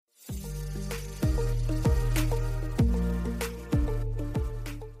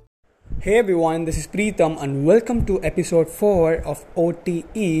Hey everyone, this is Preetham and welcome to episode 4 of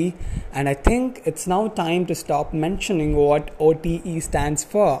OTE. And I think it's now time to stop mentioning what OTE stands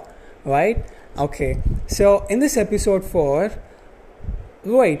for, right? Okay, so in this episode 4,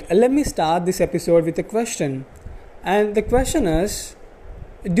 let me start this episode with a question. And the question is,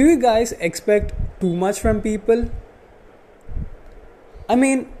 do you guys expect too much from people? I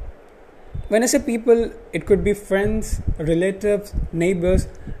mean, when I say people, it could be friends, relatives, neighbors,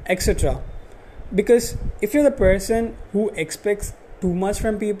 etc. Because if you're the person who expects too much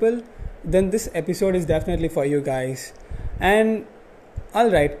from people, then this episode is definitely for you guys. And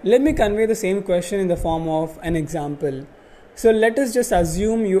alright, let me convey the same question in the form of an example. So let us just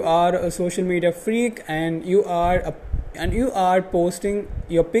assume you are a social media freak and you are posting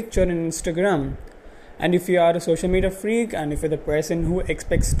your picture in Instagram. And if you are a social media freak and if you're the person who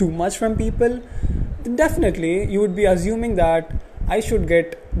expects too much from people, then definitely you would be assuming that I should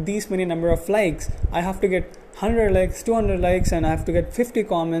get these many number of likes. I have to get 100 likes, 200 likes, and I have to get 50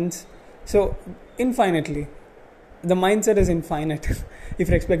 comments. So infinitely. The mindset is infinite if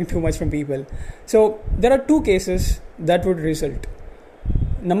you're expecting too much from people. So there are two cases that would result.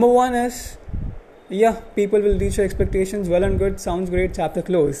 Number one is, people will reach your expectations. Well and good, sounds great, chapter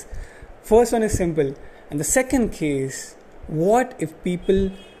close. First one is simple. And the second case, what if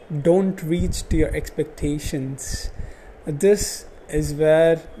people don't reach to your expectations? This is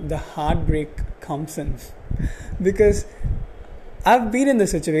where the heartbreak comes in. Because I've been in the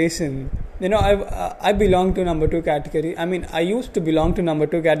situation, I belong to number 2 category. I mean, I used to belong to number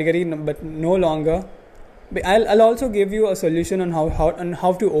 2 category, but no longer. But I'll also give you a solution on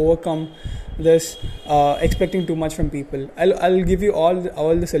how to overcome this expecting too much from people. I'll give you all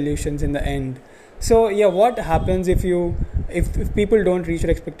the solutions in the end. So what happens if people don't reach your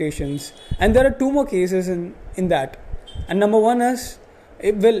expectations? And there are two more cases in that. And number one is,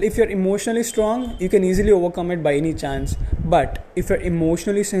 if you're emotionally strong, you can easily overcome it by any chance. But if you're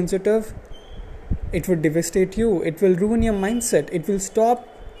emotionally sensitive, it would devastate you. It will ruin your mindset. It will stop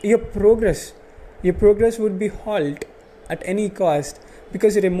your progress. Your progress would be halt at any cost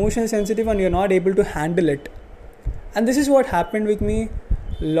because you're emotionally sensitive and you're not able to handle it. And this is what happened with me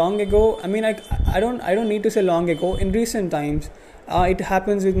long ago. I mean, I don't need to say long ago. In recent times, it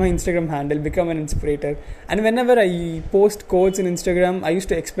happens with my Instagram handle, Become an Inspirator. And whenever I post quotes in Instagram, I used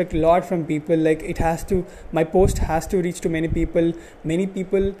to expect a lot from people. Like my post has to reach to many people. Many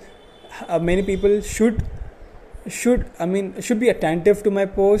people should be attentive to my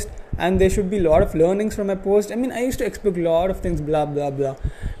post, and there should be a lot of learnings from my post. I mean, I used to expect a lot of things, blah blah blah,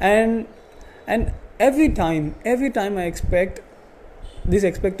 and every time I expect, these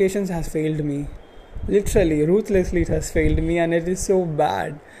expectations has failed me. Literally, ruthlessly, it has failed me, and it is so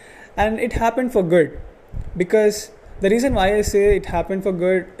bad. And it happened for good, because the reason why I say it happened for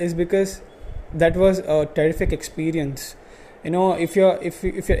good is because that was a terrific experience. If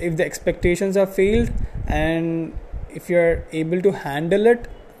the expectations are failed and if you're able to handle it,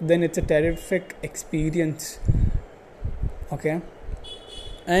 then it's a terrific experience. Okay,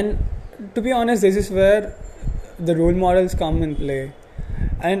 and to be honest, this is where the role models come in play.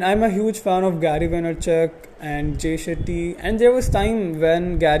 And I'm a huge fan of Gary Vaynerchuk and Jay Shetty. And there was time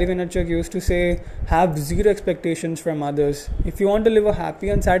when Gary Vaynerchuk used to say, have zero expectations from others. If you want to live a happy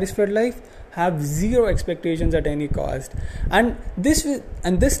and satisfied life, have zero expectations at any cost. And this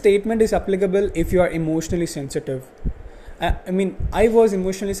statement is applicable if you are emotionally sensitive. I was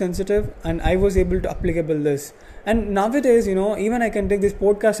emotionally sensitive and I was able to applicable this. And nowadays, even I can take this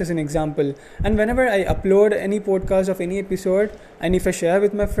podcast as an example. And whenever I upload any podcast of any episode, and if I share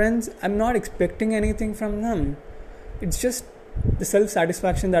with my friends, I'm not expecting anything from them. It's just the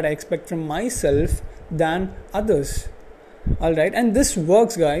self-satisfaction that I expect from myself than others. Alright, and this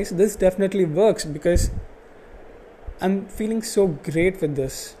works, guys. This definitely works because I'm feeling so great with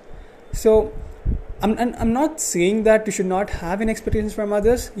this. So I'm not saying that you should not have any expectations from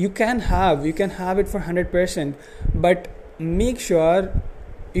others. You can have it for 100%, but make sure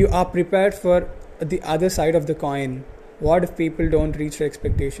you are prepared for the other side of the coin. What if people don't reach your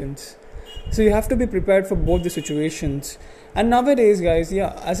expectations? So you have to be prepared for both the situations. And nowadays, guys,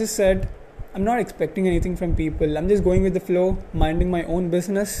 as I said, I'm not expecting anything from people. I'm just going with the flow, minding my own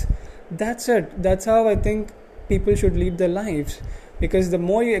business. That's it. That's how I think people should lead their lives. Because the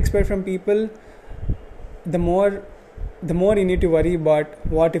more you expect from people, the more you need to worry about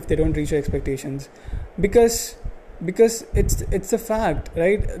what if they don't reach your expectations, because it's a fact,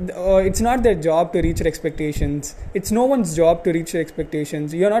 right? It's not their job to reach your expectations. It's no one's job to reach your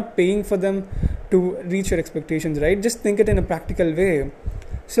expectations. You're not paying for them to reach your expectations, right? Just think it in a practical way.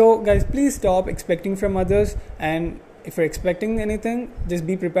 So guys, please stop expecting from others and if you're expecting anything, just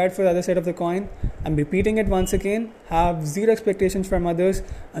be prepared for the other side of the coin. I'm repeating it once again. Have zero expectations from others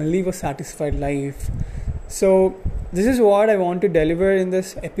and live a satisfied life. So this is what I want to deliver in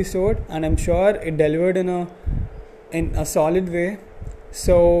this episode, and I'm sure it delivered in a solid way.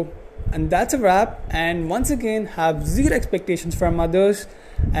 So, and that's a wrap. And once again, have zero expectations from others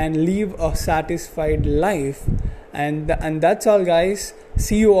and live a satisfied life. And that's all, guys.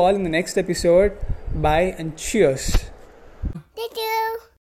 See you all in the next episode. Bye and cheers.